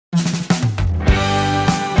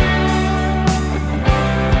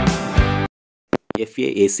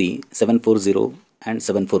FAAC 740 and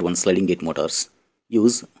 741 sliding gate motors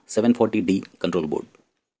use 740D control board.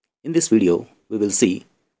 In this video, we will see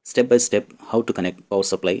step by step how to connect power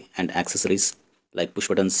supply and accessories like push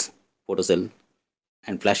buttons, photocell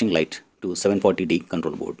and flashing light to 740D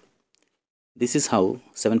control board. This is how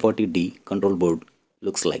 740D control board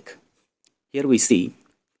looks like. Here we see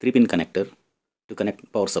 3-pin connector to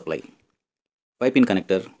connect power supply, 5-pin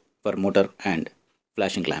connector for motor and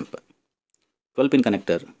flashing lamp, 12-pin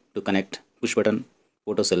connector to connect push button,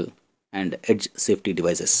 photocell and edge safety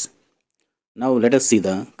devices. Now let us see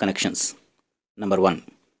the connections. Number 1.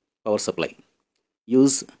 Power supply.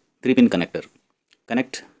 Use 3-pin connector.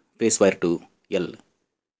 Connect phase wire to L,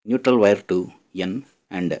 neutral wire to N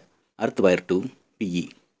and earth wire to PE.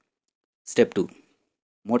 Step 2.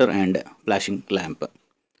 Motor and flashing lamp.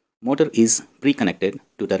 Motor is pre-connected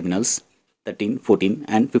to terminals 13, 14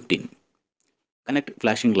 and 15. Connect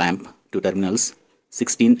flashing lamp to terminals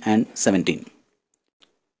 16 and 17.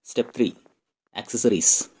 Step 3.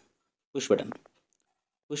 Accessories. Push button.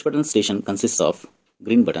 Push button station consists of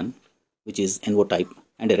green button, which is NO type,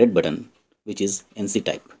 and a red button, which is NC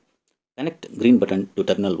type. Connect green button to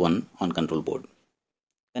terminal 1 on control board.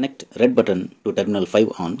 Connect red button to terminal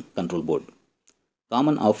 5 on control board.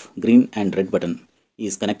 Common of green and red button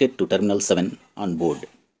is connected to terminal 7 on board.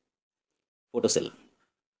 Photocell.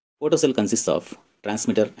 Photocell consists of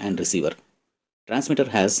transmitter and receiver. Transmitter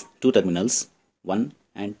has 2 terminals, 1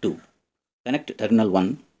 and 2. Connect terminal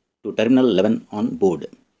 1 to terminal 11 on board.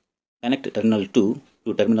 Connect terminal 2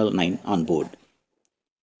 to terminal 9 on board.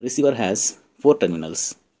 Receiver has 4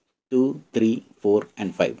 terminals, 2, 3, 4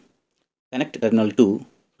 and 5. Connect terminal 2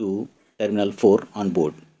 to terminal 4 on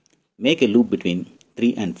board. Make a loop between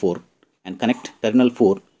 3 and 4 and connect terminal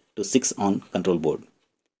 4 to 6 on control board.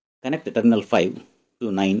 Connect terminal 5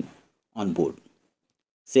 to 9 on board.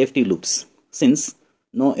 Safety loops. Since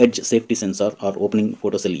no edge safety sensor or opening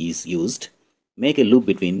photocell is used, make a loop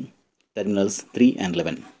between terminals 3 and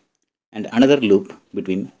 11 and another loop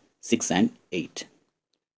between 6 and 8.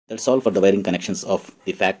 That's all for the wiring connections of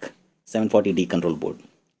the FAAC 740D control board.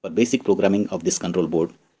 For basic programming of this control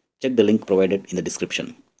board, check the link provided in the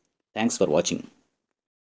description. Thanks for watching.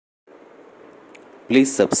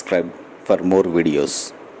 Please subscribe for more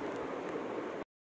videos.